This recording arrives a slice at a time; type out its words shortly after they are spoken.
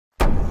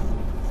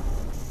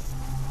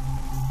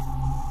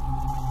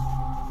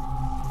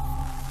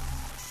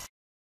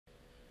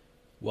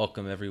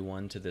Welcome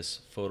everyone to this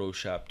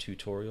Photoshop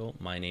tutorial.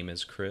 My name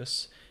is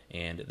Chris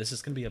and this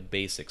is going to be a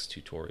basics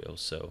tutorial.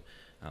 So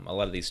a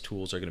lot of these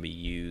tools are going to be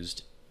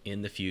used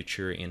in the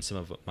future in some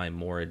of my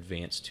more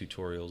advanced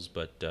tutorials,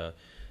 but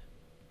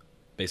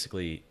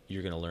basically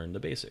you're going to learn the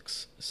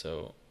basics.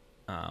 So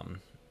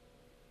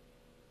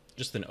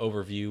just an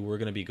overview, we're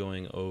going to be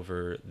going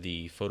over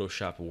the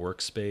Photoshop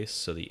Workspace,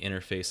 so the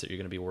interface that you're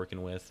going to be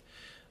working with.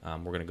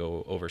 We're going to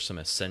go over some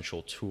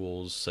essential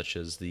tools such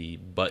as the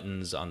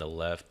buttons on the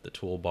left, the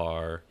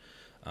toolbar,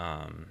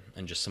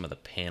 and just some of the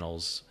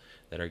panels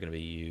that are going to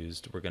be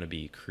used. We're going to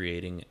be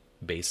creating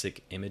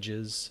basic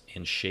images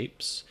and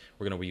shapes.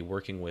 We're going to be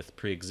working with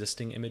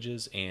pre-existing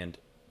images and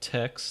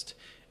text,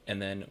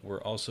 and then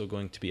we're also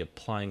going to be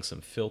applying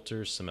some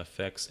filters, some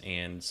effects,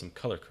 and some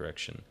color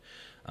correction.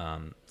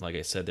 Like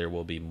I said, there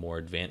will be more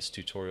advanced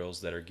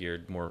tutorials that are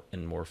geared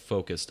more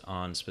focused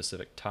on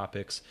specific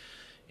topics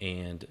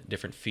and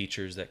different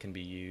features that can be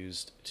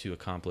used to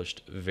accomplish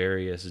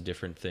various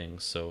different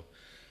things. So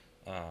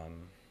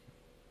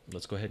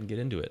let's go ahead and get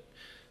into it.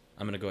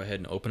 I'm going to go ahead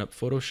and open up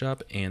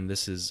Photoshop, and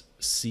this is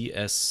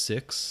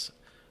CS6.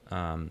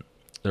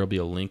 There'll be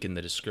a link in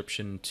the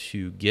description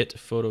to get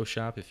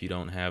Photoshop if you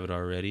don't have it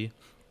already.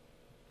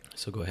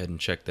 So go ahead and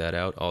check that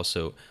out.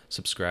 Also,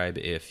 subscribe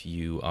if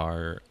you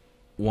are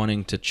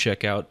wanting to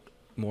check out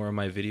more of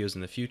my videos in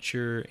the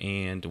future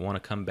and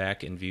want to come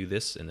back and view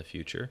this in the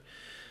future.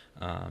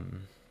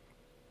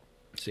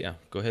 So yeah,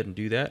 go ahead and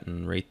do that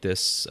and rate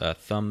this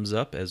thumbs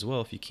up as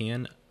well if you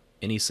can.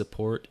 Any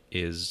support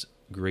is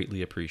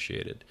greatly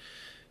appreciated.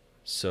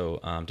 So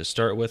to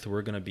start with,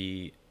 we're going to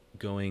be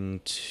going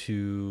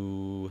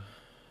to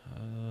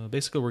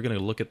basically we're going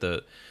to look at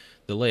the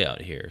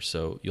layout here.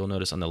 So you'll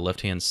notice on the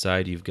left hand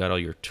side you've got all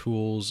your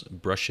tools,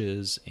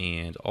 brushes,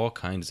 and all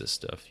kinds of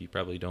stuff. You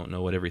probably don't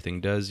know what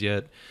everything does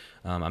yet.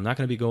 I'm not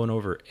going to be going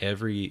over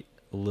every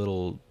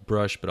little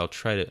brush, but I'll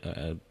try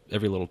to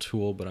every little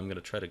tool, but I'm going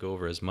to try to go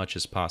over as much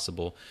as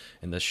possible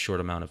in this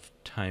short amount of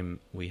time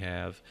we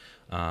have.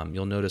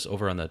 You'll notice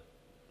over on the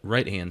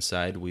right hand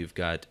side we've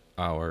got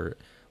our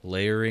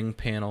layering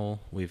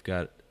panel, we've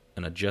got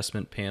an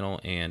adjustment panel,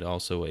 and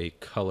also a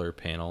color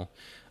panel.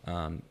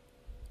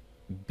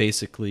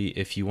 Basically,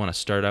 if you want to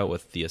start out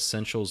with the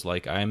essentials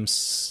like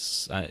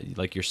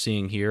like you're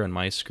seeing here on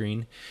my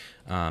screen,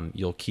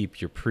 you'll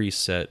keep your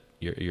preset,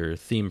 your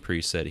theme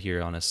preset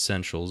here on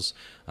essentials.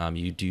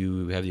 You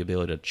do have the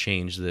ability to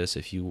change this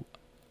if you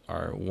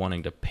are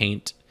wanting to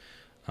paint.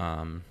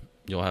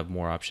 You'll have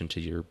more option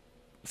to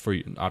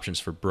options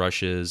for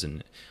brushes,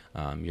 and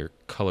your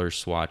color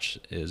swatch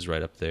is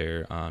right up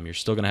there. You're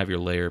still going to have your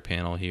layer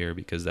panel here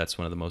because that's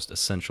one of the most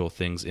essential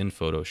things in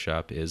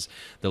Photoshop is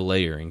the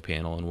layering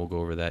panel, and we'll go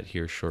over that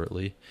here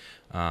shortly.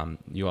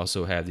 You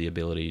also have the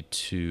ability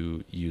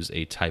to use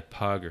a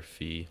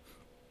typography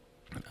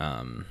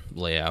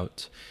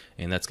layout,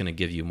 and that's going to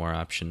give you more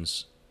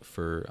options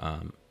for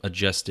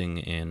adjusting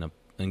and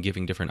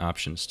giving different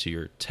options to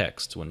your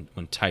text when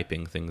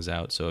typing things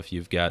out. So if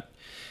you've got,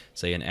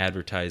 say, an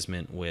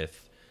advertisement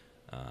with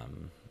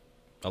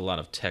a lot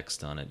of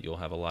text on it, you'll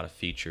have a lot of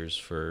features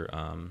for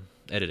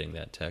editing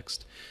that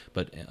text.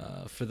 But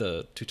for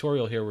the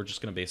tutorial here, we're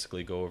just going to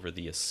basically go over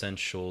the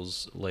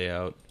essentials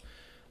layout.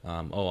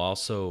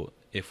 Also,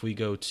 if we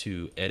go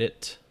to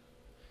Edit,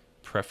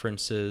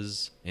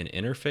 Preferences, and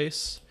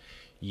Interface,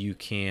 you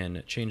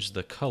can change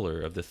the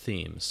color of the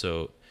theme.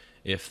 So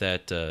if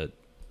that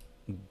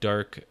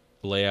dark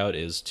layout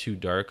is too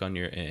dark on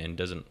your and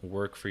doesn't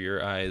work for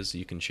your eyes,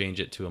 you can change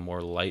it to a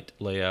more light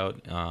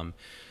layout.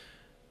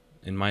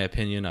 In my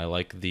opinion, I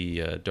like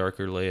the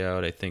darker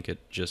layout. I think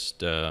it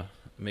just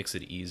makes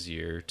it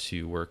easier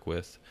to work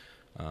with.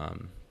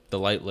 The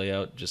light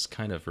layout just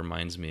kind of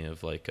reminds me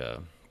of like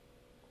a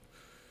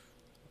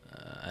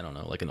I don't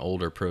know, like an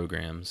older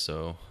program,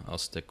 so I'll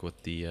stick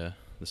with the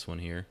this one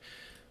here.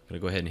 I'm gonna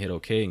go ahead and hit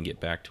OK and get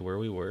back to where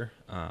we were.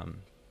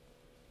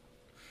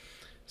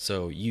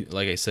 So you,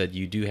 like I said,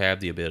 you do have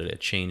the ability to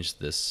change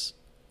this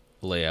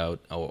layout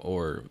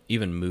or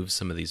even move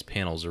some of these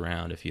panels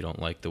around if you don't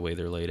like the way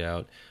they're laid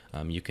out.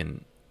 You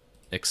can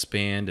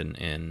expand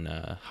and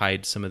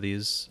hide some of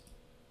these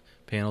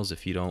panels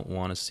if you don't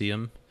want to see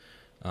them.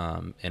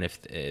 And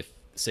if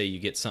say you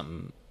get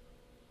something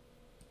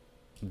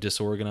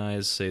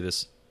disorganized, say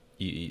this,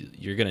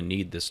 you're going to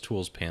need this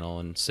tools panel,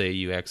 and say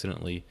you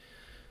accidentally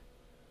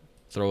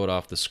throw it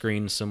off the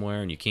screen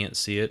somewhere and you can't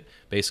see it,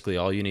 basically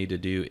all you need to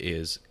do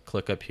is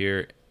click up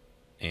here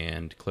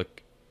and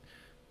click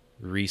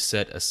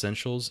Reset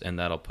Essentials, and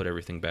that'll put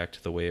everything back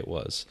to the way it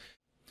was.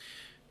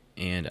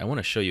 And I want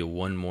to show you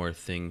one more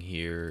thing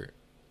here,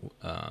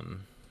 so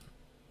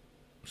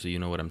you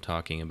know what I'm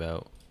talking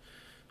about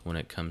when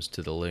it comes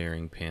to the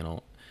layering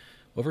panel.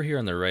 Over here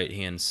on the right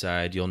hand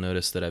side, you'll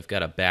notice that I've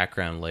got a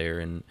background layer,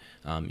 and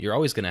you're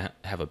always going to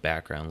have a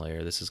background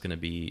layer. This is going to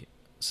be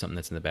something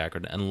that's in the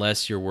background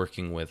unless you're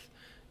working with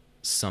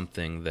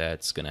something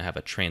that's going to have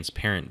a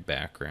transparent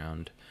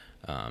background.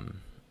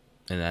 And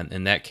then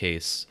in that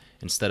case,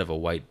 instead of a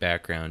white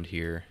background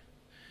here,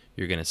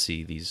 you're going to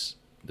see these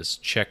this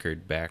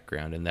checkered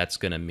background, and that's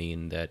going to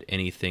mean that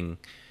anything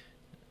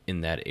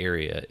in that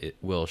area, it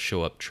will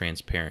show up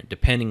transparent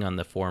depending on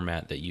the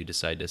format that you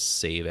decide to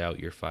save out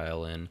your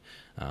file in.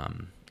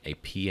 A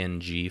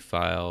PNG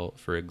file,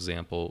 for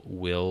example,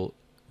 will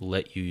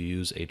let you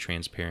use a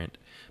transparent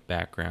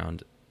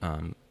background.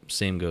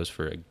 Same goes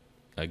for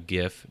a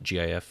GIF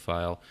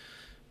file,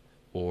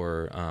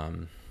 or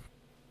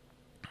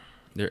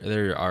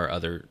there are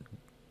other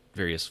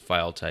various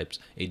file types.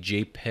 A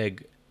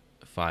JPEG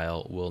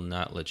file will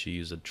not let you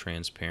use a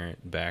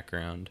transparent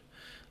background.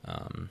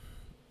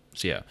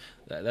 So yeah,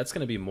 that's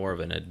going to be more of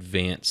an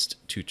advanced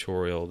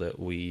tutorial that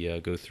we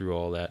go through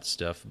all that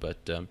stuff.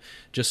 But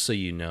just so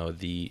you know,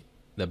 the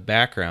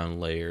background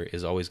layer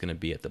is always going to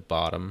be at the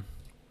bottom,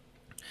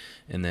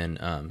 and then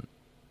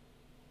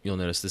you'll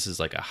notice this is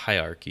like a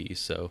hierarchy.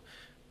 So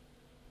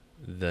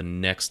the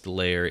next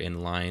layer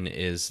in line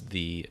is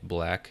the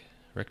black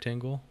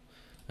rectangle,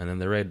 and then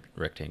the red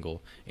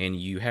rectangle, and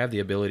you have the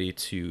ability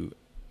to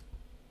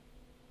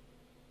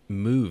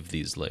move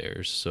these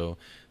layers. So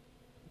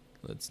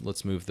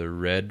let's move the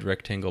red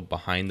rectangle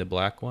behind the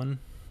black one,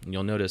 and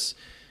you'll notice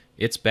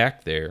it's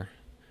back there,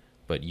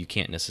 but you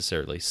can't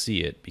necessarily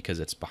see it because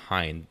it's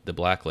behind the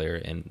black layer,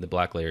 and the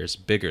black layer is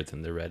bigger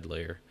than the red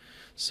layer.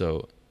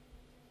 So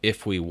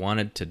if we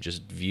wanted to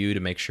just view to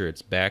make sure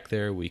it's back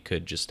there, we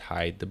could just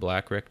hide the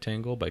black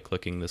rectangle by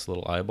clicking this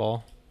little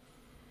eyeball,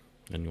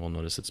 and you'll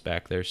notice it's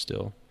back there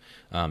still.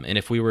 And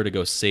if we were to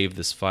go save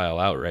this file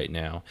out right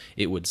now,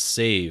 it would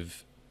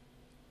save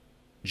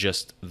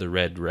just the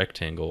red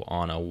rectangle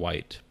on a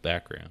white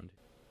background.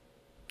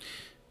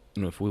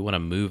 And if we want to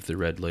move the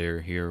red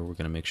layer here, we're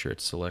going to make sure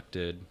it's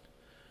selected.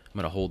 I'm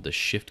going to hold the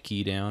Shift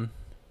key down,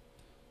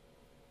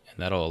 and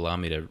that'll allow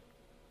me to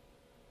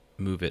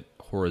move it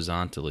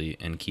horizontally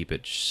and keep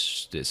it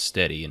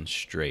steady and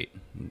straight.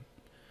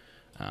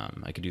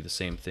 I could do the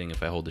same thing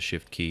if I hold the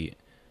Shift key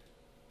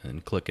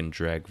and click and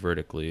drag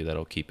vertically.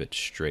 That'll keep it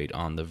straight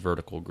on the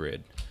vertical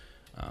grid.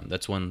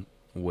 That's one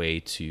way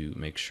to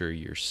make sure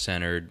you're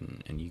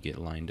centered and you get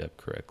lined up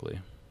correctly.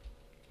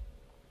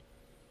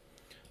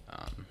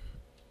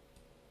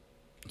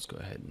 Let's go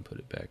ahead and put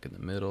it back in the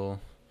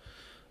middle.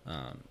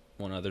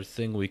 One other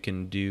thing we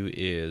can do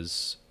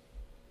is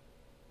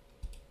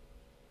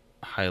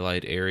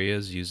highlight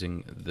areas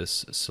using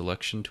this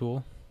selection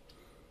tool.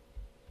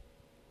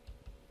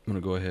 I'm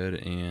going to go ahead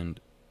and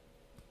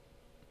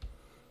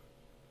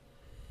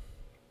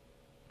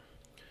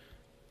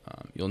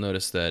you'll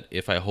notice that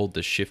if I hold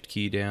the Shift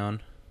key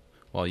down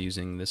while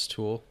using this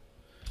tool,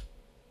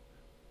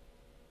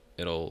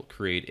 it'll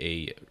create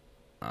a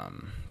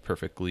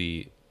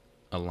perfectly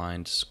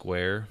aligned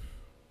square.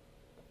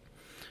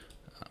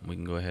 We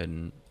can go ahead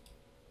and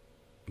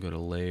go to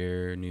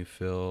Layer, New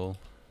Fill,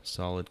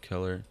 Solid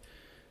Color,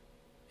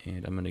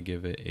 and I'm going to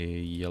give it a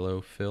yellow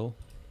fill.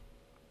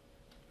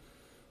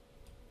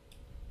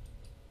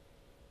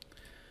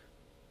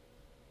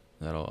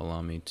 That'll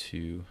allow me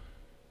to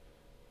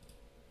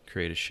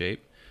create a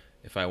shape.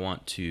 If I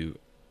want to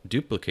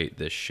duplicate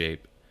this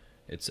shape,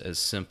 it's as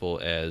simple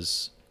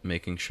as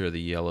making sure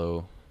the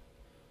yellow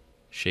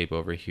shape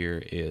over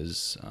here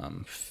is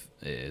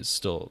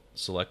still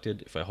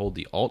selected. If I hold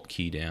the Alt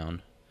key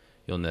down,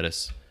 you'll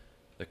notice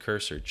the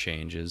cursor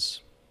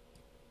changes.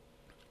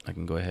 I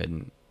can go ahead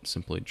and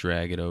simply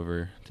drag it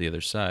over to the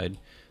other side.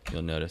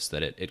 You'll notice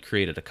that it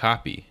created a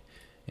copy,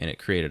 and it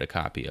created a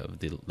copy of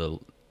the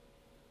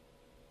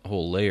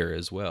whole layer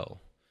as well.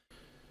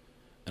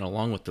 And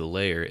along with the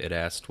layer, it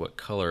asked what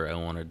color I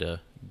wanted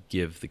to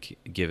give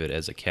it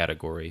as a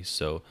category.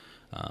 So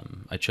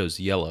I chose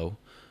yellow.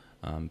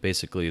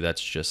 Basically,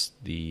 that's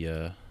just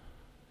the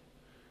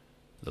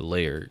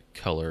layer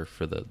color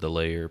for the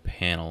layer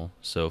panel.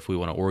 So if we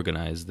want to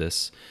organize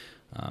this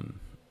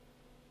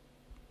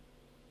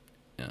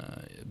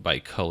by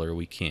color,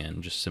 we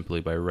can just simply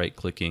by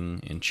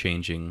right-clicking and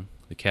changing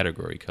the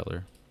category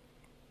color.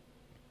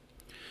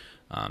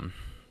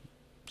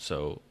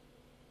 So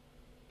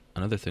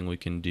another thing we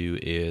can do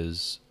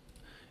is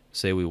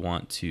say we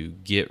want to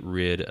get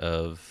rid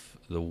of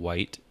the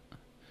white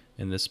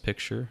in this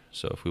picture.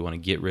 So if we want to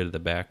get rid of the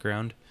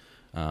background,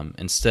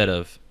 instead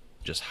of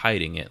just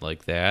hiding it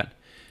like that,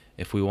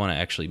 if we want to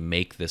actually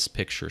make this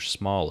picture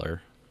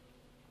smaller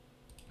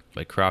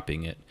by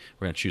cropping it,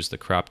 we're going to choose the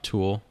crop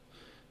tool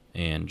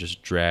and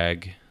just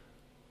drag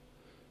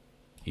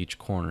each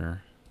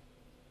corner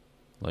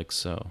like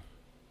so.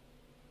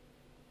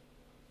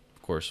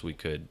 Of course, we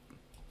could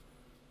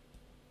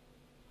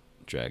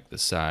drag the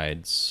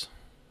sides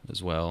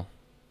as well.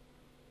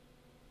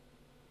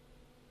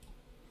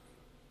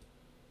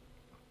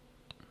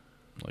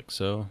 Like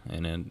so.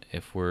 And then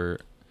if we're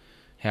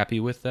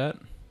happy with that,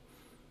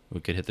 we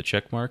could hit the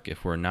check mark.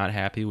 If we're not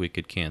happy, we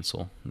could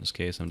cancel. In this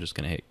case, I'm just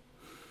going to hit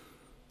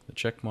the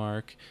check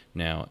mark.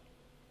 Now,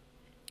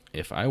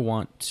 if I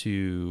want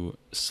to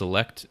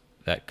select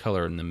that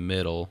color in the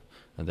middle,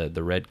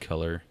 the red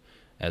color,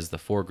 as the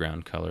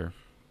foreground color,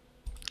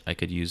 I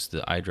could use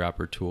the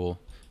eyedropper tool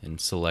and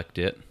select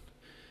it,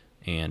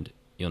 and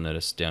you'll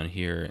notice down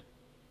here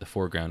the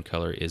foreground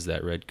color is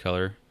that red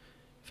color.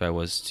 If I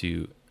was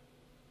to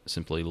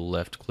simply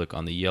left click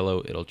on the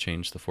yellow, it'll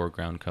change the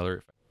foreground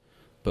color.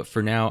 But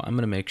for now, I'm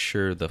going to make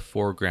sure the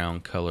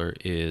foreground color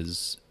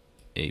is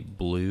a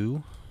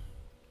blue.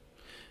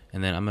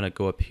 And then I'm going to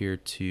go up here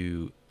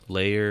to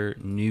layer,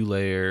 new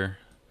layer,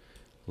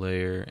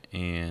 layer,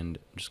 and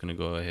I'm just going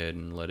to go ahead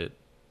and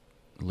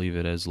leave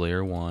it as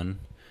layer 1.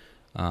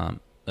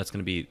 That's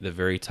going to be the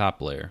very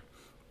top layer,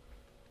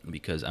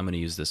 because I'm going to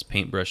use this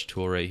paintbrush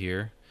tool right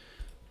here,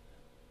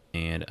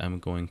 and I'm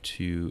going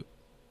to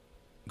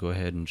go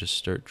ahead and just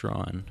start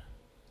drawing.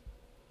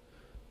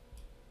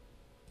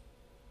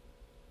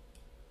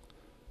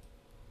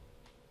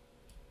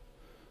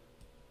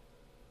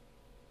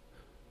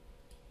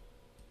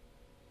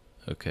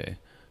 Okay,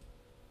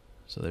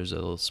 so there's a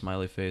little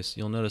smiley face.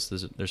 You'll notice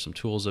there's some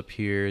tools up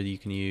here that you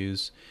can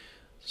use.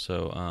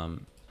 So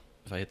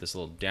if I hit this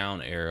little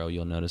down arrow,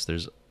 you'll notice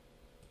there's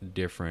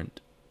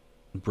different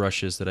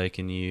brushes that I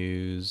can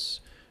use.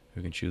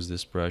 We can choose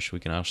this brush.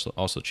 We can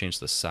also change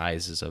the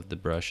sizes of the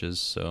brushes.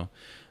 So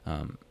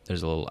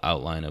there's a little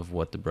outline of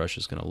what the brush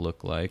is going to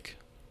look like.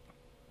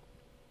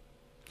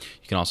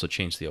 You can also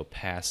change the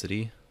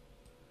opacity,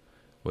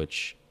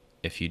 which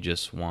if you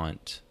just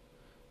want,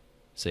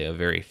 say, a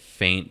very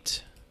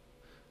faint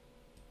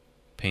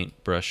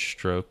paintbrush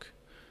stroke,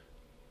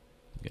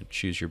 you can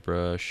choose your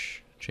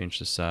brush, change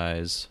the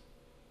size,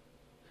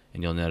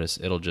 and you'll notice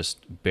it'll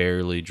just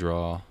barely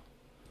draw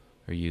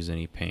or use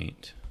any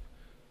paint.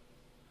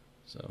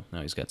 So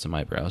now he's got some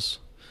eyebrows.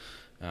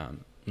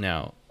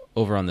 Now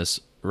over on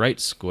this right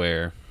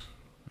square,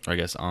 or I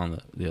guess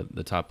on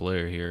the top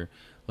layer here,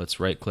 let's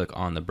right click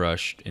on the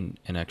brush and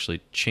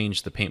actually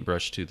change the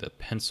paintbrush to the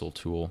pencil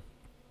tool.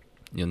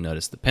 You'll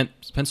notice the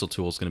pencil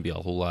tool is going to be a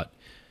whole lot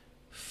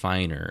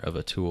finer of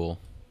a tool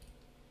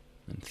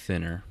and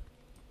thinner.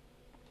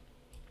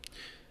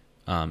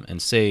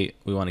 And say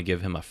we want to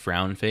give him a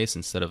frown face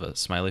instead of a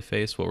smiley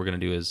face, what we're going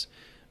to do is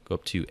go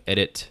up to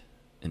Edit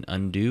and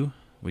Undo.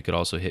 We could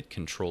also hit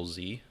Control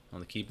Z on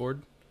the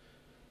keyboard.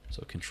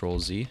 So Control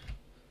Z.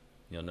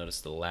 You'll notice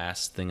the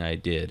last thing I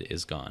did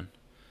is gone.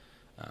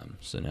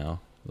 So now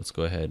let's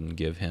go ahead and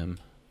give him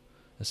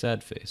a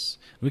sad face.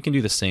 We can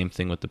do the same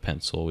thing with the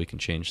pencil. We can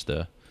change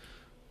the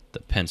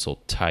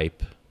pencil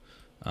type.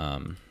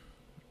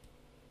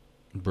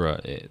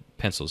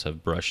 Pencils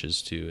have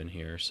brushes too in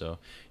here, so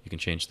you can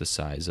change the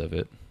size of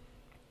it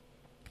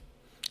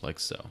like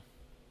so.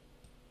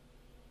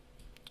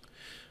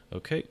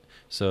 Okay,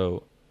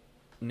 so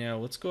now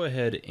let's go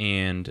ahead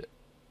and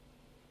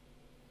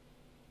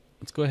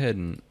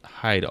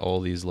hide all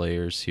these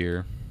layers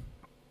here,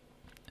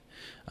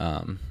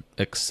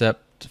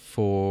 except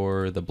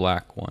for the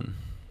black one.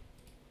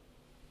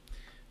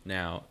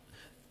 Now,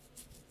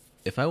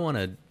 if I want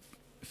to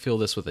fill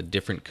this with a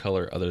different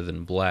color other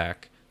than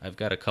black, I've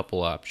got a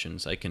couple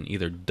options. I can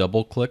either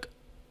double click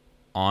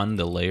on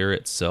the layer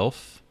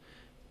itself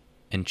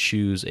and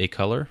choose a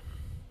color.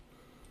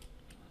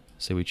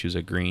 Say we choose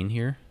a green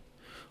here,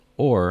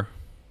 or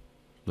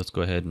let's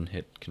go ahead and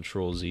hit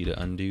Control Z to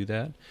undo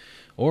that.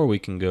 Or we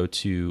can go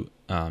to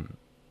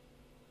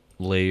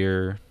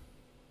layer,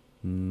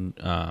 new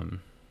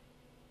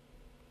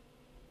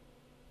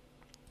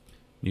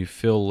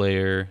fill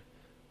layer,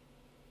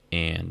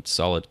 and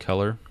solid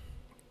color.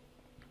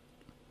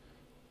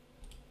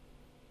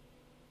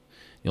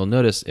 You'll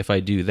notice if I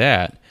do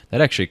that,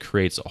 that actually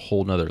creates a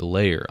whole nother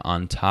layer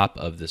on top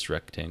of this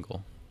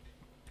rectangle.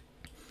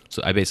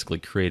 So I basically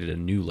created a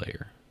new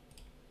layer.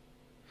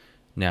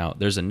 Now,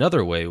 there's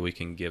another way we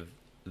can give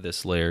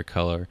this layer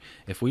color.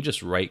 If we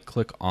just right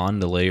click on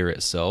the layer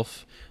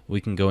itself,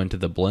 we can go into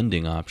the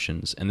blending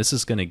options, and this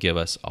is going to give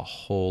us a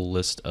whole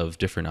list of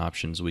different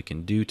options we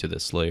can do to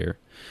this layer.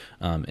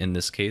 In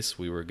this case,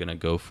 we were going to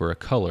go for a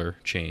color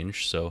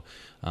change, so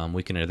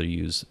we can either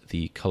use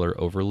the color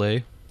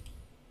overlay,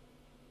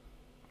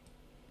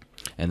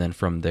 and then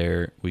from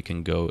there we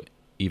can go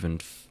even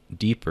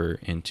deeper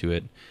into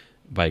it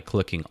by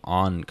clicking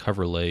on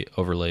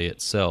overlay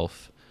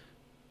itself,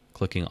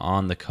 clicking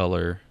on the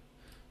color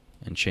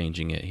and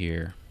changing it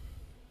here.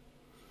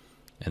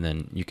 And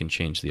then you can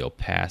change the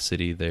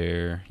opacity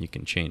there. You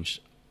can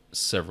change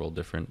several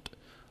different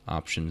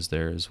options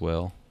there as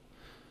well.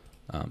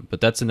 But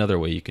that's another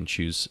way you can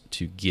choose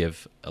to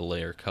give a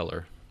layer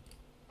color.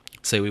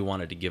 Say we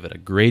wanted to give it a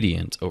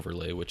gradient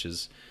overlay, which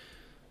is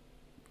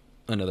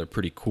another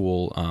pretty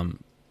cool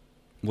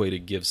way to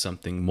give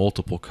something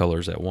multiple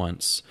colors at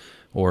once,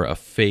 or a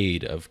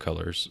fade of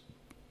colors.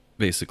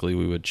 Basically,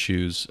 we would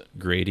choose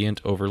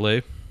gradient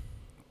overlay,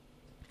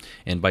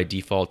 and by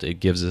default it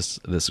gives us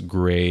this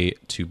gray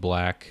to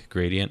black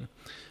gradient.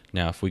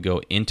 Now if we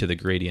go into the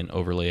gradient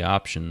overlay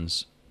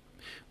options,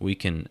 we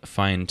can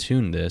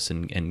fine-tune this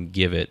and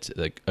give it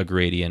a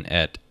gradient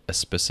at a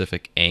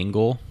specific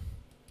angle,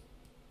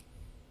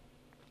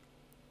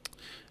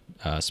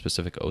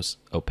 specific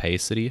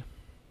opacity,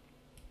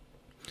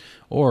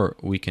 or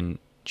we can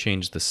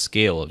change the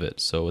scale of it.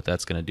 So what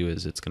that's going to do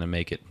is it's going to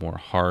make it more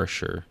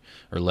harsh or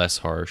less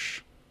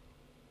harsh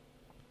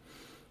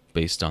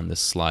based on this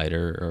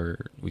slider,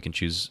 or we can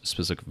choose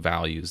specific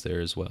values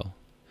there as well.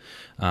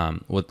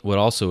 What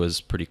also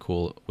is pretty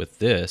cool with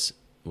this,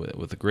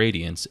 with the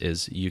gradients,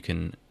 is you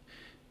can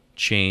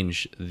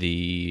change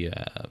the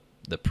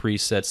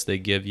presets they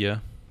give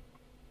you.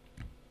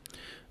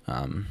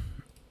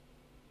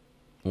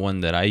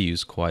 One that I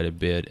use quite a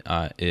bit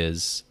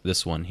is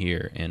this one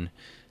here, and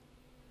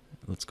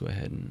let's go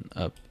ahead and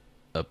up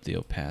the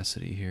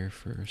opacity here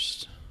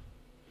first.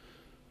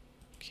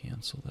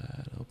 Cancel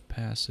that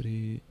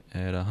opacity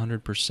at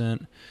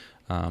 100%.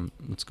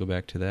 Let's go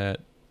back to that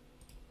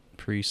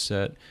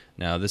preset.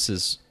 Now this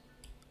is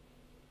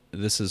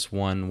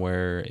one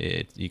where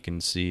you can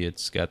see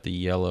it's got the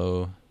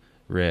yellow,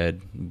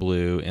 red,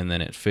 blue, and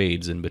then it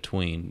fades in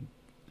between.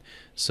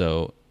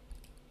 So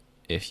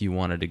if you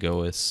wanted to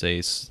go with,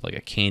 say, like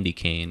a candy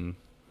cane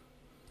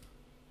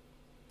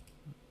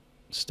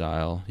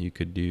style, you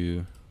could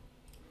do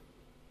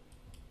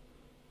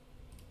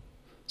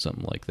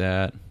something like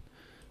that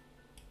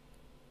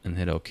and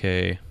hit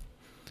OK.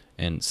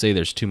 And say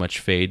there's too much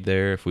fade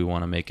there, if we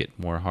want to make it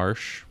more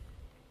harsh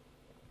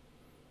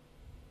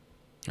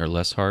or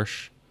less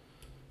harsh,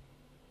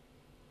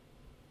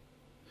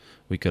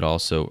 we could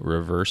also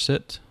reverse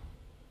it.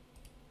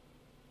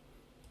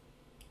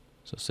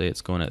 So say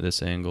it's going at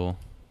this angle.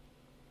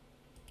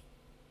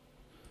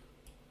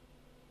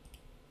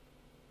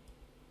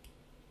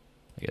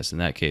 I guess in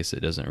that case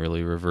it doesn't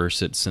really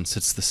reverse it since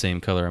it's the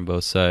same color on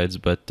both sides,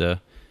 but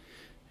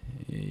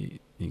you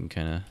can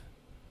kind of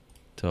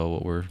tell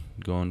what we're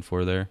going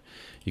for there.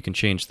 You can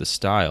change the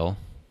style.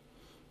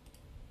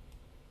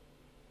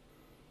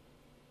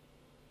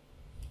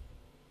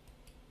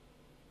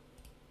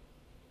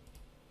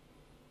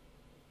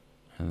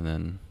 And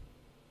then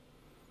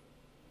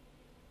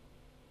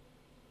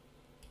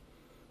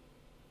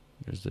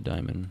there's the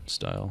diamond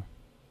style.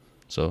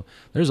 So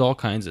there's all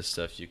kinds of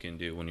stuff you can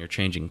do when you're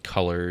changing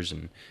colors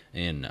and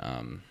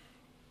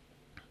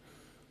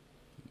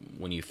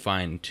when you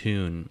fine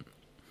tune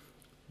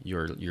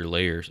your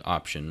layers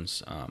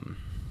options.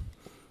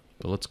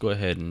 But let's go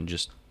ahead and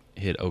just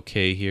hit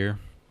OK here.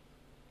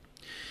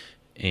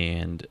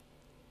 And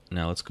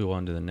now let's go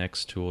on to the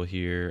next tool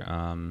here.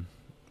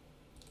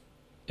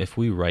 If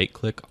we right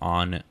click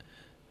on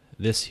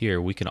this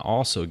here, we can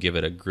also give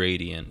it a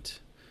gradient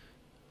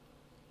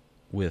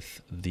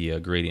with the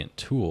gradient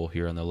tool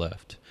here on the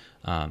left.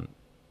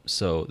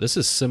 So this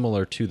is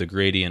similar to the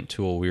gradient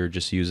tool we were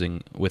just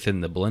using within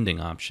the blending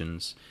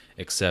options,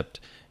 except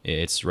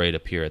it's right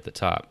up here at the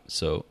top.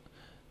 So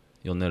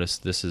you'll notice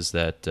this is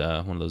that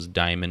one of those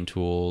diamond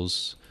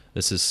tools.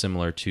 This is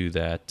similar to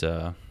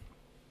that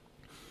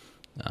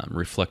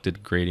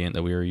reflected gradient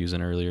that we were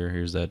using earlier.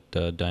 Here's that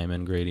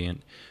diamond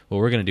gradient. What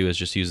we're going to do is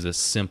just use this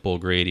simple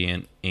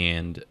gradient,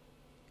 and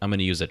I'm going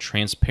to use a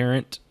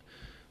transparent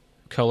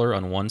color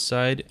on one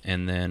side,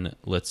 and then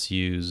let's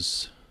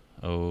change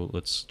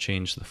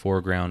the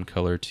foreground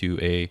color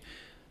to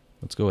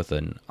let's go with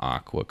an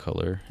aqua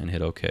color and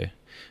hit OK.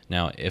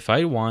 Now if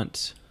I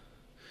want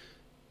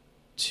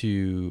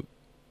to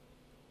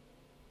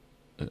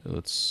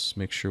let's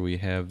make sure we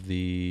have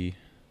the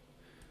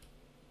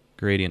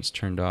gradients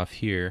turned off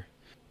here.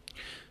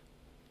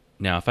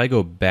 Now if I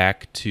go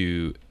back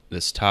to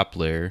this top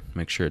layer,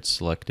 make sure it's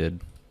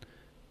selected,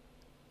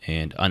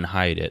 and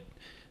unhide it.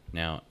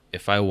 Now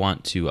if I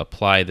want to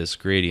apply this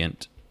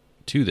gradient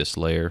to this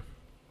layer,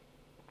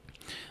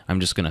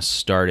 I'm just going to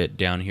start it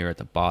down here at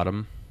the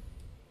bottom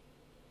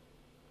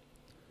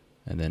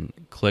and then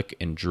click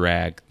and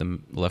drag the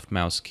left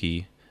mouse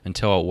key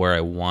until where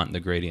I want the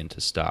gradient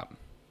to stop.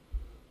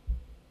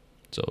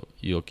 So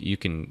you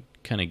can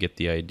kind of get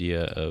the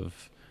idea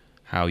of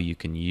how you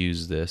can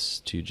use this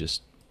to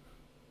just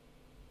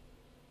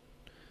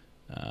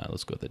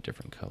let's go with a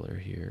different color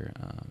here.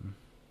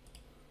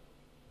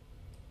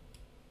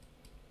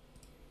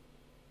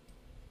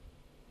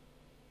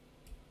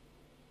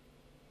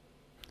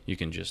 You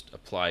can just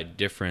apply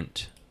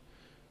different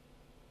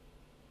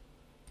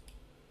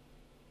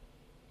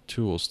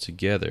tools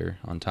together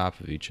on top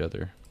of each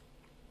other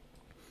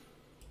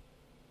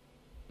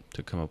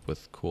to come up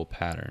with cool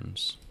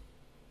patterns,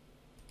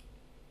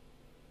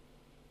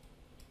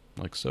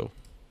 like so.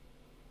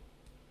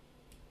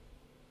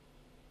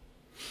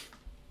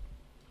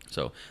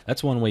 So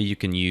that's one way you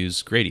can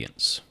use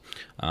gradients.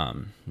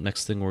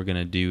 Next thing we're going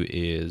to do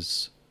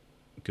is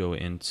go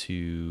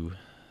into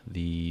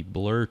the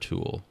blur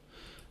tool.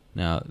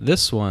 Now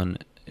this one,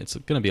 it's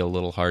going to be a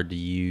little hard to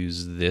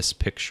use this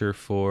picture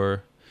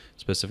for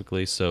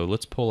specifically, so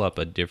let's pull up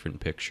a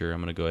different picture.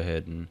 I'm going to go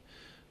ahead and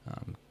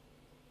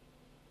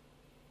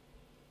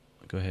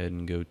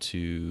go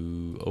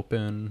to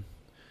open,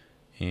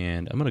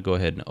 and I'm going to go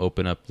ahead and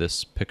open up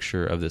this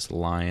picture of this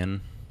lion.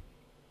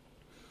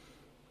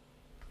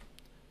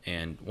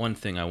 And one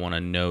thing I want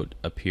to note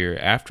up here,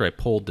 after I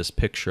pulled this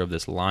picture of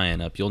this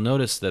lion up, you'll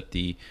notice that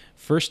the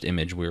first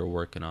image we were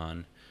working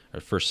on, our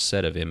first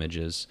set of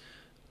images,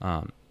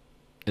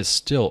 is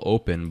still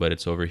open, but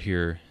it's over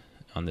here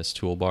on this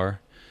toolbar.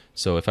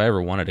 So if I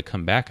ever wanted to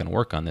come back and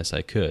work on this,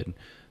 I could.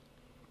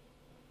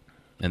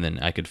 And then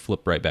I could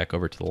flip right back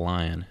over to the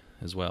lion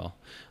as well.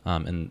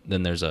 And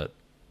then there's a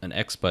an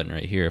X button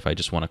right here if I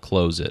just want to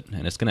close it,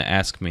 and it's going to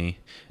ask me,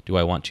 do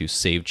I want to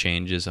save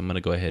changes? I'm going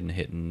to go ahead and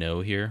hit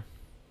no here,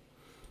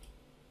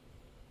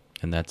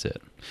 and that's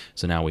it.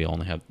 So now we're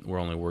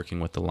only working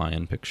with the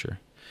lion picture.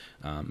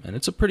 And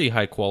it's a pretty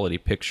high quality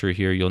picture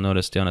here. You'll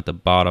notice down at the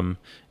bottom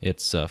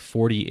it's a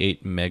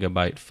 48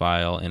 megabyte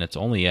file, and it's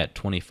only at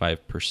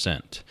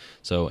 25%.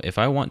 So if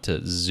I want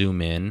to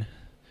zoom in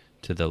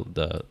to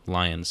the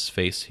lion's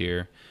face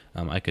here,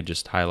 I could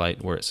just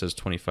highlight where it says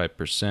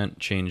 25%,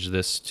 change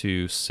this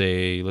to,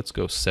 say, let's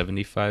go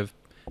 75,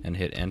 and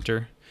hit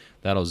enter.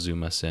 That'll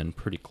zoom us in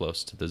pretty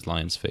close to the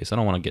lion's face. I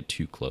don't want to get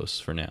too close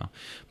for now,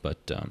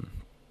 but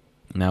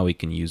now we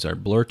can use our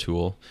blur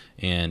tool,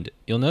 and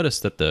you'll notice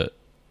that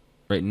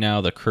right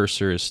now the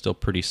cursor is still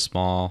pretty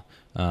small.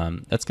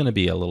 That's going to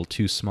be a little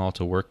too small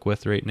to work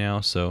with right now,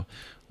 so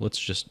let's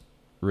just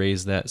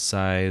raise that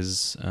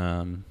size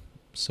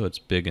so it's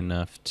big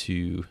enough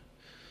to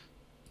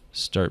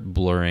start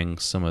blurring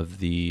some of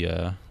the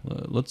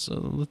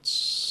let's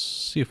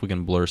see if we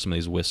can blur some of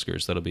these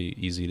whiskers. That'll be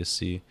easy to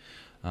see.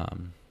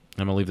 I'm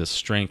gonna leave the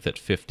strength at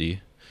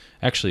 50.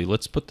 Actually,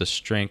 let's put the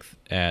strength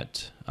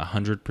at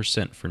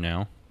 100% for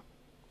now,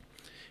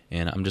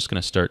 and I'm just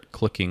gonna start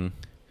clicking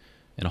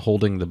and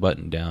holding the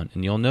button down,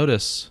 and you'll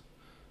notice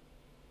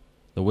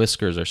the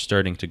whiskers are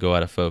starting to go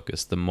out of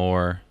focus. The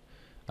more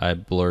I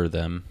blur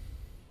them,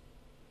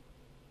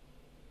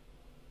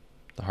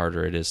 the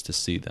harder it is to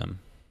see them.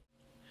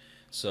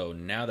 So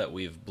now that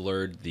we've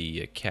blurred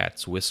the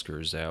cat's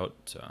whiskers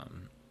out,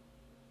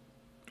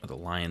 or the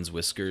lion's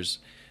whiskers,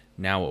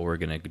 now what we're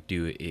going to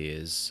do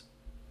is,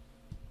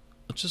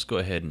 let's just go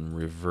ahead and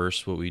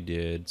reverse what we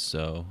did.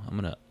 So I'm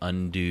going to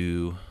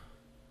undo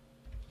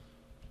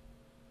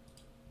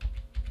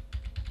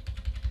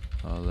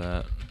all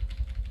that.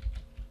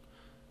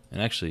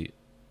 And actually,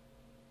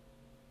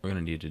 we're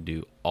going to need to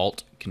do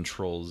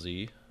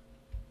Alt-Control-Z.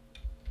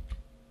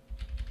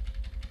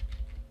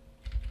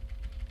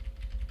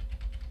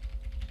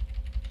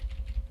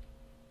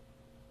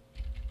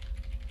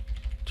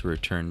 To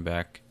return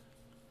back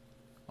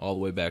all the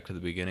way back to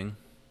the beginning,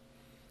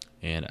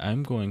 and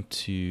I'm going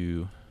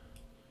to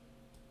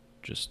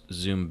just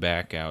zoom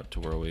back out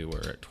to where we were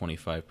at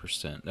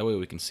 25%. That way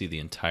we can see the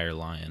entire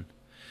lion.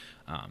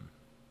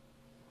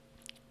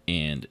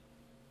 And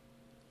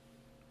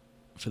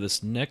for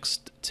this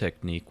next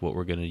technique, what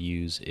we're going to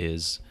use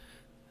is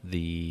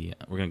we're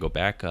going to go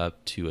back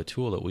up to a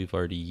tool that we've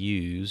already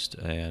used,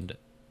 and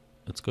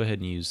let's go ahead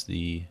and use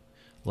the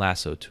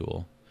Lasso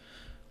tool.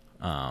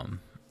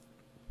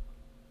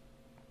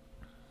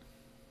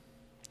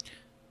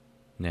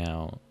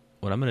 Now,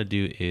 what I'm going to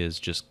do is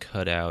just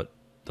cut out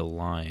the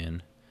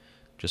lion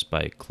just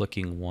by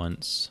clicking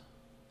once.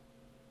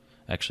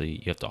 Actually,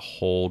 you have to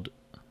hold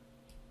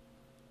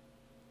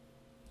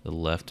the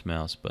left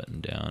mouse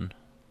button down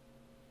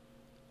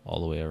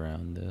all the way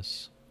around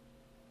this.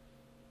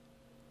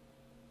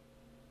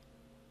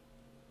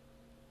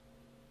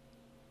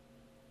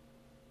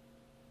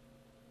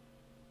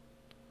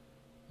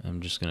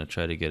 I'm just going to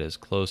try to get as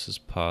close as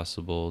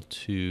possible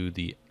to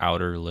the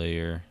outer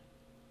layer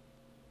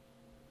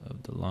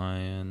of the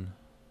lion.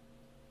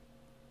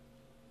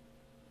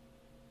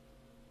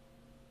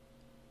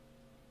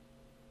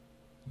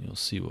 You'll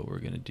see what we're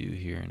going to do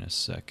here in a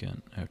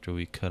second after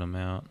we cut them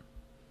out.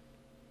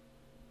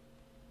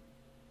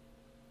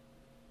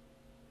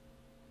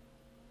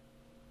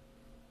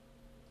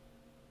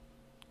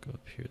 Go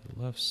up here to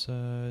the left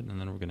side, and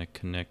then we're going to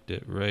connect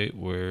it right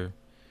where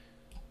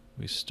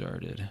we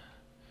started.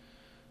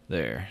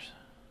 There.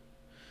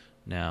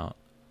 Now,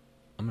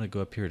 I'm going to go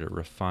up here to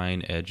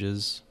refine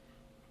edges.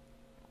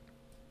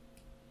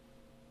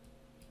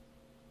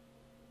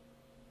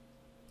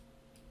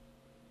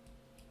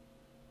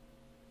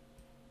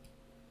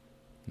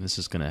 This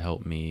is going to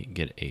help me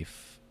get a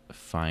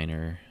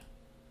finer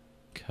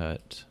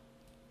cut.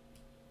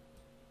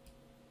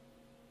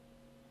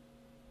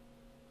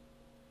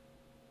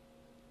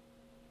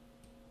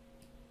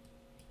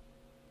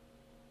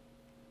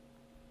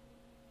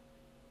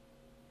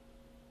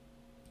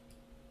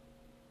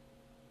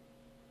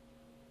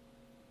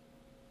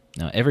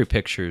 Now every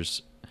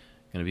picture's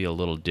going to be a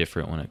little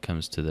different when it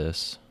comes to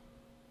this,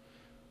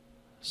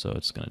 so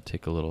it's going to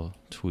take a little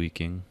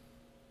tweaking.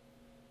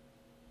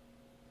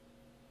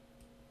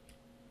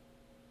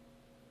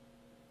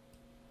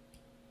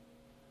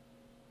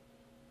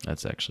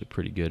 That's actually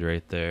pretty good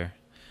right there.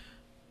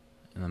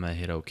 And I'm going to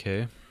hit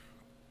OK.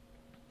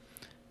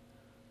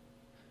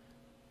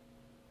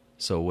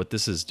 So what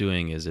this is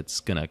doing is it's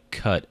going to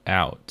cut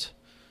out,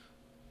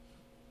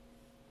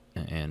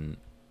 and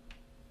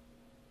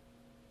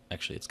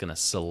actually it's going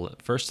to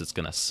first it's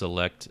going to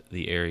select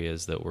the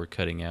areas that we're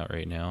cutting out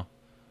right now.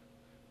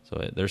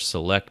 So they're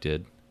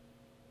selected.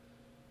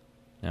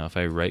 Now if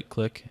I right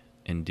click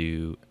and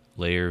do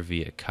layer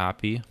via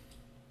copy,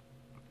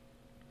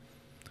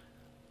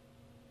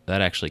 that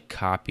actually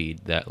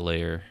copied that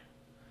layer,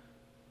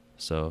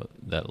 so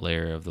that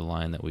layer of the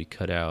line that we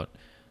cut out.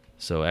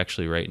 So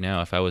actually right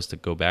now, if I was to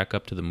go back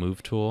up to the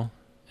move tool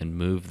and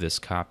move this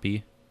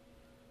copy,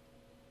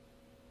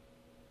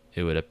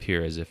 it would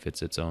appear as if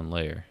it's its own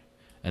layer.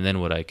 And then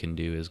what I can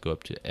do is go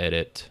up to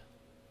Edit,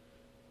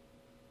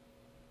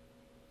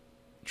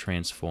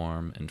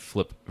 Transform, and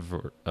flip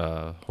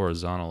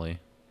horizontally.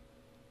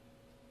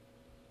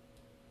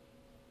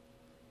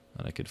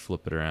 And I could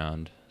flip it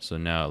around. So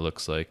now it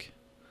looks like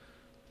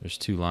there's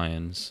two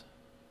lions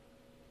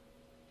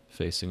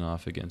facing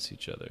off against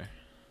each other.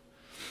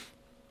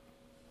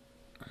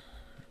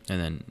 And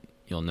then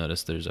you'll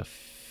notice there's a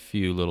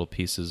few little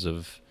pieces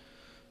of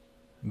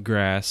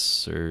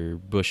grass or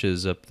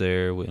bushes up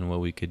there, and what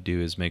we could do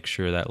is make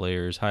sure that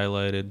layer is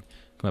highlighted.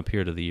 Come up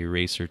here to the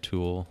eraser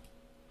tool.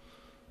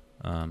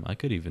 I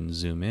could even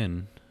zoom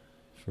in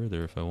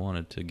further if I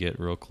wanted to get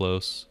real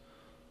close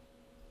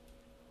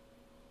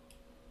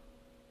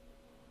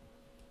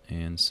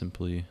and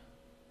simply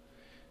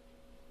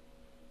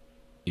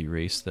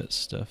erase that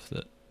stuff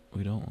that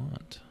we don't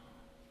want.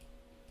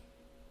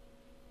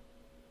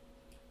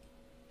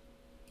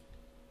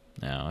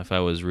 Now, if I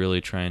was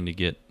really trying to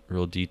get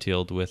real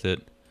detailed with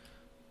it,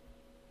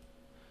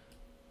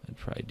 I'd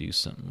probably do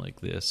something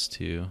like this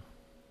too.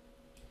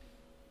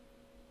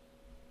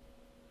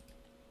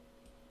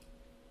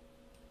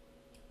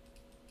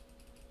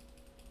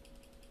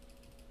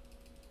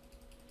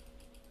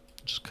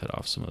 Just cut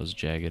off some of those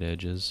jagged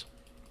edges.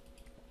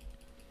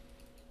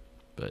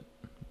 But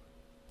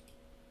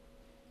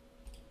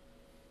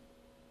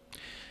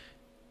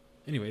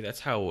anyway,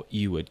 that's how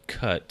you would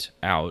cut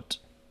out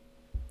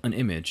an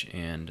image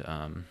and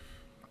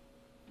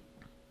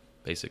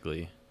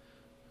basically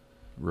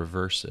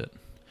reverse it.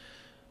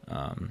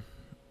 And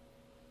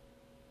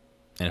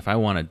if I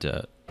wanted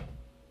to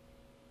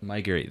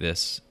migrate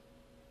this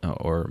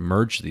or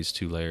merge these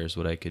two layers,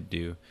 what I could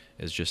do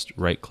is just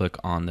right click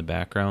on the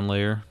background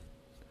layer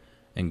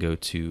and go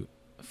to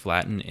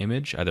flatten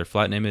image, either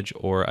flatten image,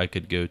 or I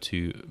could go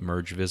to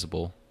merge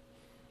visible.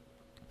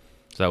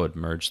 So that would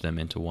merge them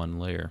into one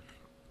layer.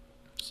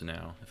 So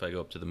now if I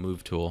go up to the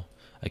move tool,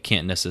 I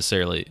can't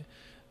necessarily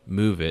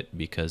move it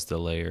because the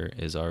layer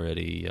is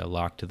already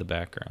locked to the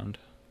background.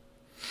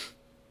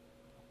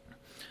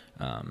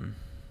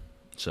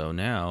 So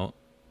now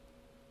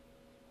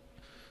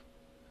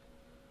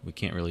we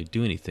can't really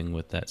do anything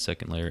with that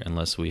second layer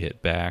unless we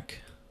hit back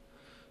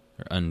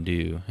or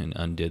undo and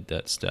undid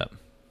that step.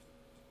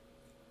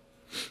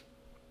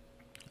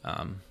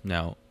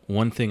 Now,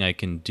 one thing I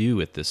can do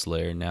with this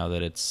layer now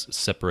that it's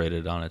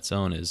separated on its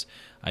own is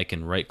I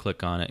can right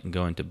click on it and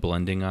go into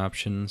blending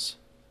options,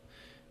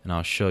 and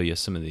I'll show you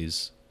some of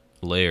these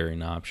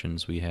layering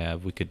options we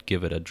have. We could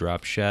give it a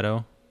drop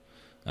shadow.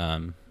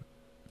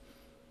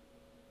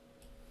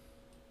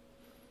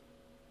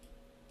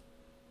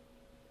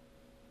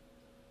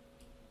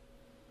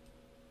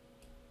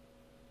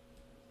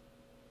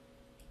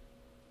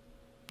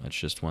 That's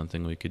just one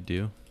thing we could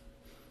do.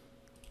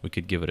 We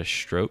could give it a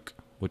stroke,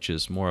 which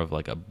is more of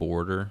like a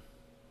border.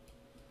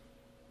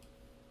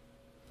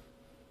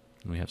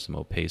 We have some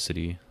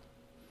opacity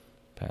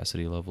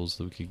levels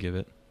that we could give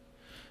it.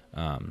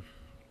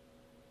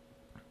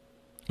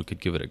 We could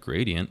give it a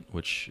gradient,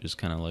 which is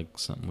kind of like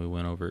something we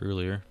went over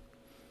earlier.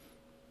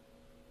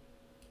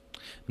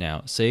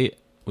 Now, say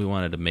we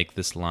wanted to make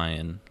this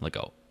lion like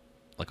a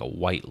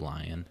white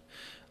lion.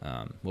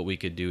 What we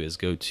could do is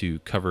go to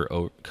color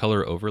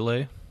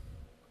overlay.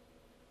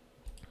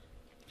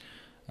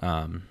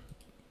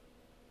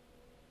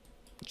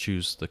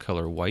 Choose the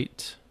color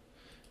white,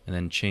 and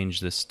then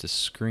change this to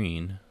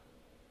screen.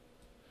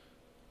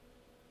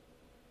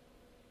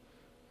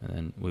 And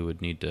then we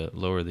would need to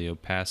lower the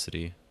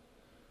opacity.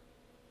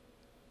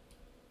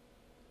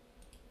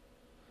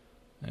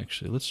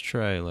 Actually, let's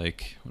try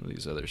like one of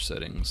these other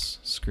settings.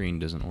 Screen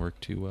doesn't work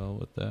too well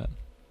with that.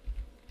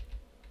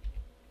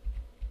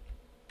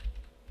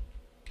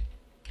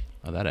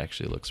 Oh, that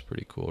actually looks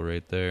pretty cool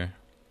right there.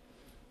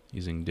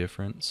 Using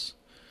difference.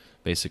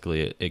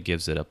 Basically, it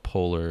gives it a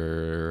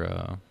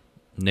polar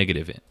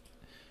negative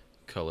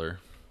color.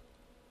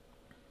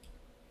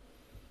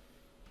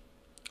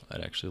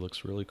 That actually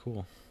looks really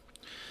cool.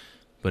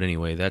 But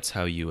anyway, that's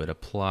how you would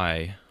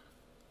apply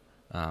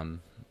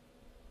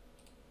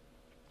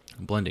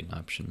blending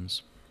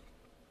options.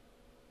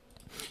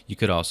 You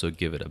could also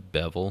give it a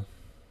bevel.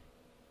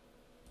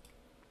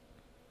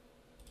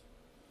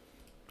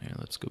 Here,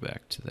 let's go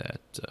back to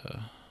that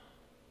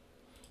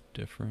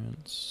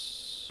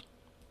difference.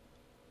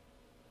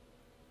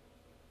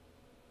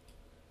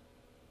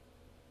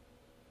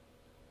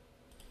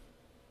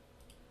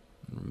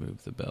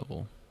 Remove the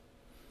bevel.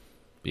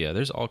 But yeah,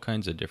 there's all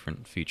kinds of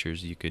different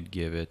features you could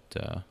give it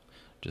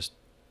just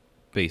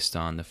based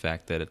on the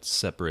fact that it's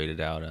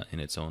separated out in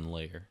its own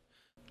layer.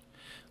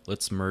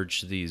 Let's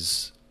merge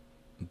these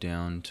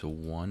down to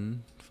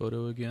one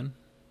photo again.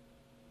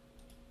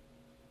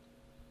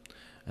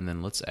 And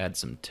then let's add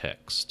some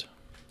text.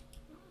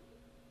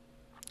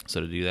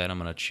 So to do that, I'm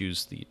going to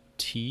choose the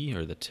T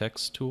or the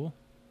text tool.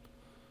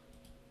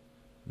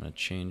 I'm going to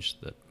change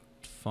the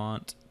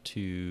font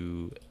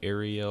to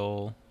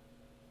Arial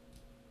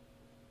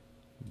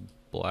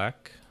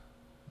black,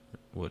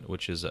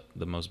 which is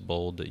the most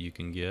bold that you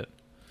can get.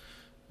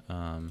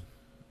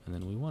 And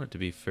then we want it to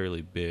be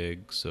fairly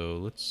big, so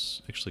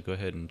let's actually go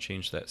ahead and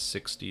change that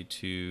 60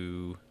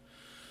 to,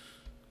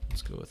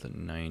 let's go with a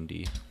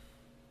 90.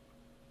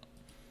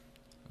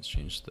 Let's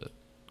change the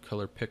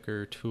color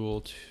picker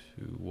tool to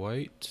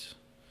white,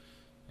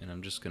 and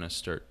I'm just going to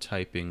start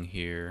typing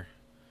here.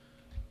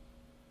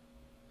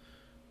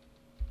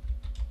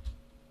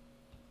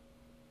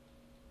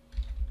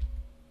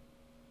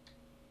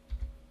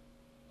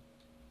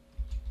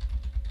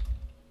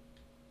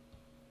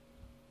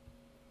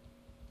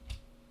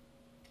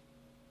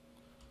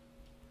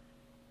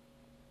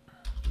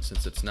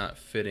 Since it's not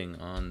fitting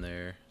on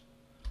there,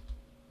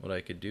 what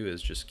I could do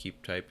is just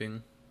keep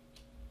typing,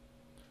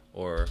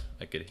 or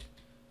I could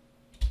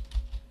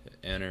hit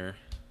enter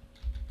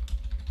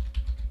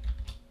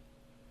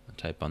and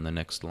type on the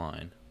next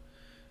line.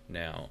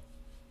 Now,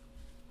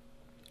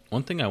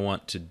 one thing I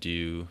want to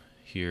do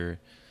here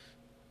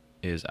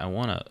is I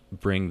want to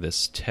bring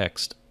this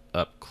text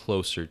up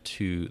closer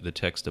to the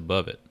text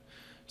above it.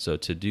 So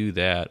to do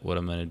that, what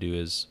I'm going to do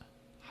is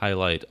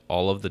highlight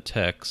all of the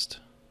text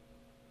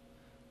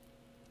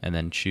and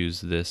then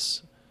choose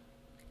this,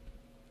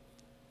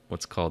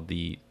 what's called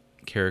the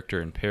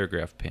character and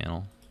paragraph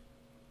panel.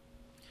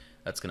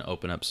 That's going to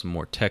open up some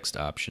more text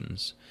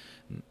options.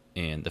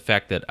 And the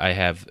fact that I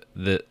have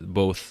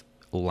both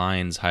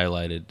lines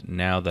highlighted,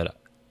 now that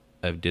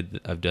I've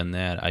done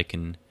that, I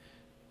can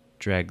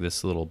drag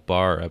this little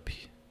bar up.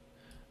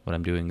 What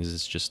I'm doing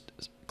is just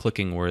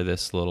clicking where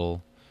this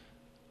little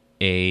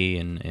A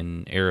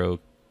and arrow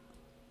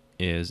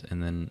is,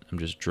 and then I'm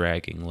just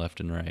dragging left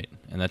and right,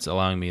 and that's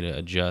allowing me to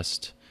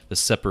adjust the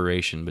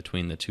separation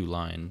between the two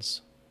lines.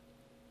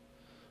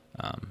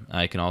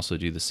 I can also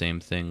do the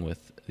same thing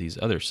with these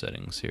other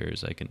settings here.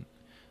 Is I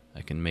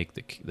can make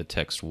the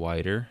text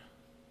wider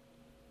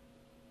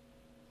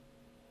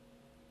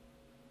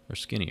or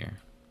skinnier,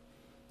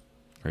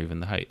 or even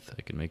the height.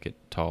 I can make it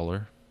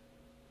taller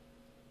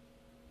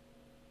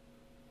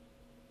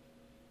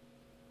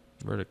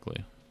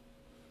vertically.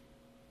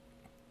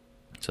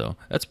 So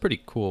that's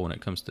pretty cool when it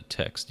comes to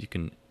text. You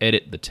can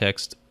edit the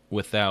text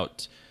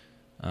without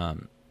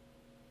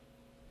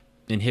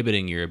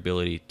inhibiting your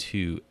ability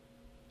to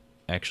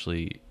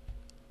actually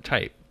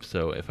type.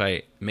 So if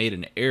I made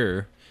an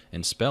error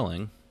in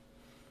spelling,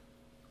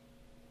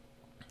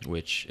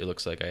 which it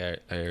looks like I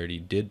already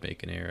did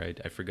make an error,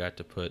 I forgot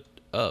to put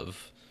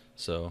of.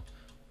 So,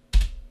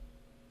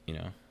 you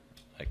know,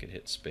 I could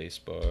hit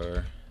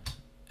spacebar,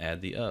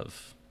 add the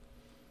of.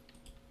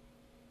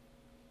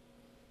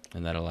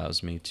 And that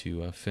allows me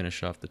to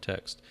finish off the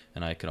text.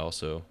 And I could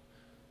also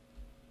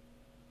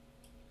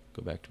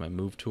go back to my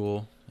move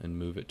tool and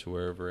move it to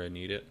wherever I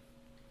need it.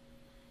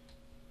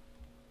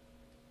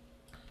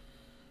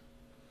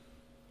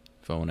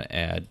 If I want to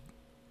add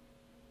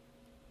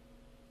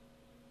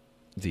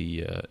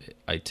the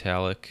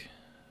italic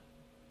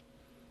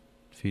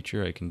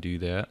feature, I can do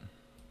that.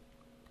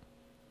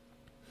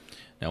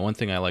 Now, one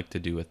thing I like to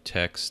do with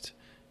text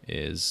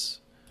is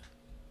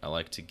I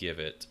like to give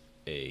it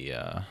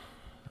a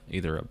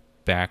either a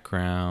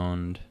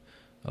background,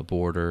 a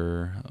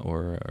border,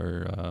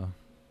 or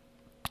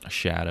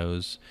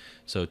shadows.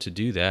 So to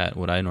do that,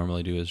 what I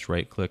normally do is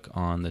right-click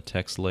on the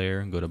text layer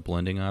and go to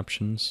blending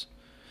options.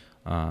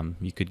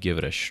 You could give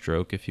it a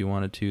stroke if you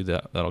wanted to.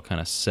 That'll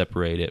kind of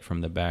separate it from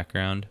the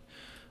background,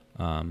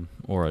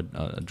 or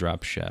a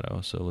drop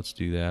shadow. So let's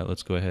do that.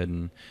 Let's go ahead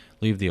and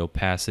leave the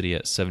opacity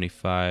at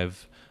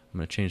 75. I'm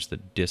going to change the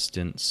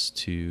distance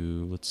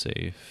to, let's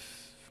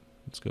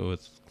go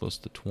with close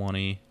to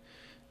 20.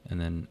 And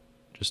then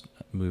just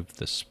move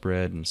the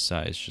spread and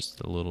size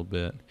just a little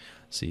bit.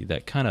 See,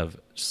 that kind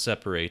of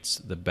separates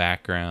the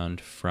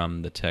background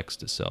from the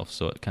text itself,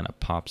 so it kind of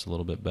pops a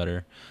little bit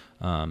better.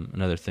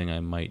 Another thing I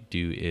might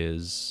do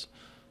is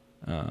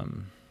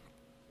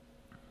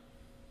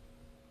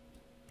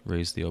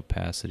raise the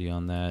opacity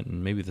on that,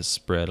 and maybe the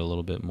spread a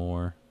little bit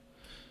more.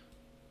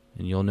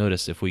 And you'll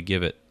notice if we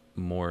give it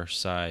more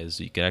size,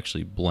 you can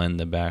actually blend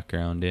the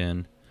background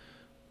in,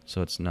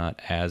 so it's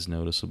not as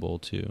noticeable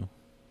too.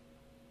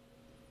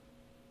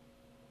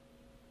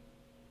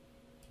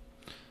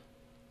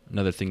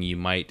 Another thing you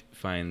might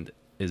find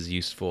is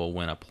useful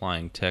when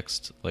applying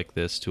text like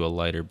this to a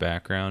lighter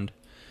background.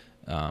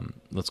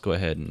 Let's go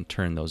ahead and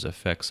turn those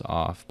effects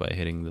off by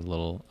hitting the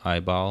little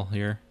eyeball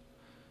here.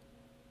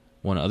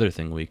 One other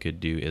thing we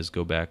could do is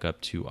go back up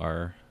to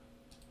our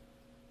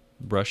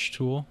brush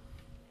tool,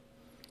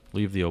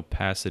 leave the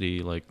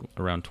opacity like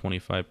around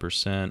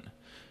 25%,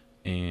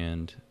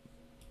 and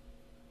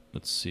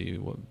let's see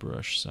what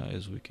brush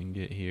size we can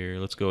get here.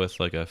 Let's go with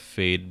like a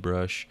fade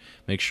brush.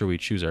 Make sure we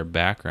choose our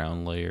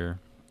background layer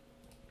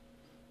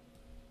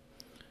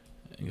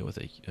and go with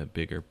a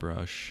bigger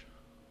brush.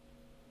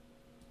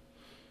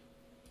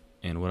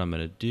 And what I'm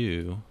going to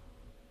do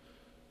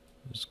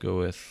is I'm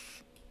going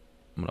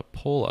to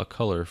pull a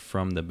color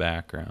from the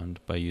background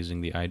by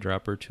using the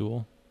eyedropper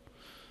tool.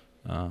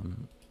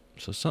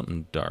 So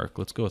something dark.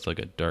 Let's go with like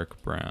a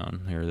dark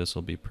brown. Here, this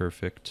will be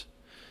perfect.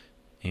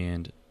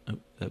 And oh,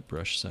 that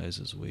brush size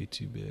is way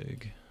too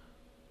big.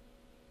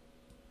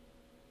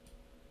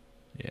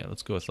 Yeah,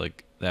 let's go with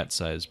like that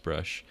size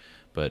brush.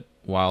 But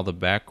while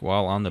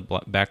on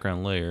the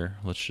background layer,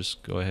 let's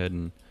just go ahead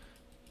and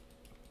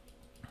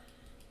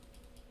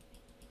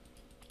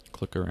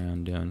click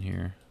around down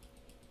here.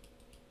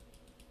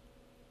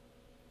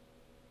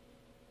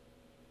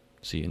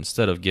 See,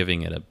 instead of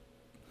giving it a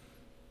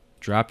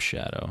drop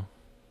shadow,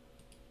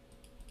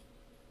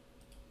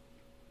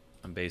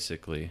 I'm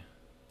basically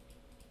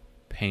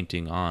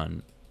painting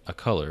on a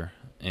color,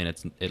 and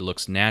it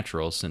looks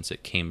natural since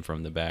it came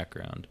from the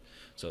background.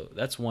 So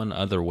that's one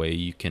other way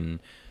you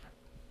can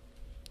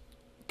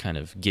kind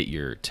of get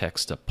your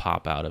text to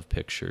pop out of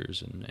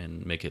pictures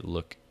and make it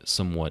look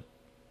somewhat,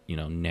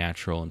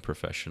 natural and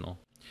professional.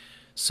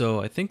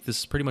 So I think this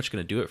is pretty much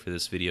going to do it for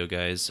this video,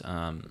 guys.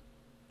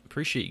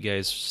 Appreciate you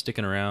guys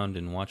sticking around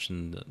and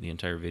watching the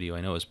entire video.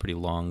 I know it was pretty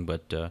long,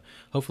 but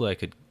hopefully I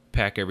could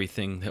pack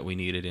everything that we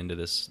needed into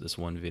this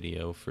one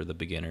video for the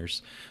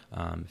beginners.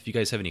 If you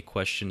guys have any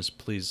questions,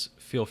 please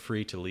feel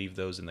free to leave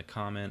those in the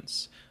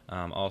comments.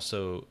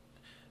 Also,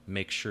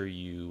 make sure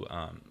you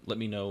let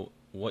me know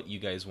what you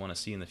guys want to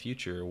see in the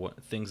future,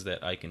 what things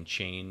that I can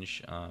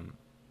change.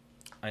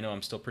 I know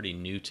I'm still pretty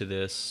new to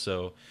this,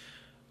 so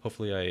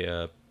hopefully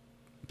I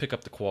pick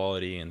up the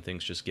quality and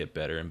things just get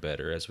better and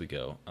better as we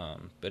go.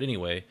 But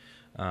anyway,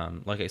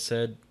 like I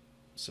said,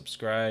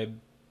 subscribe,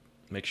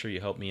 make sure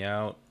you help me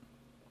out,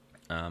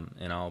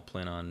 and I'll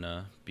plan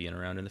on being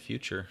around in the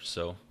future.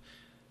 So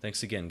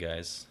thanks again,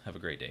 guys. Have a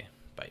great day.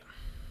 Bye.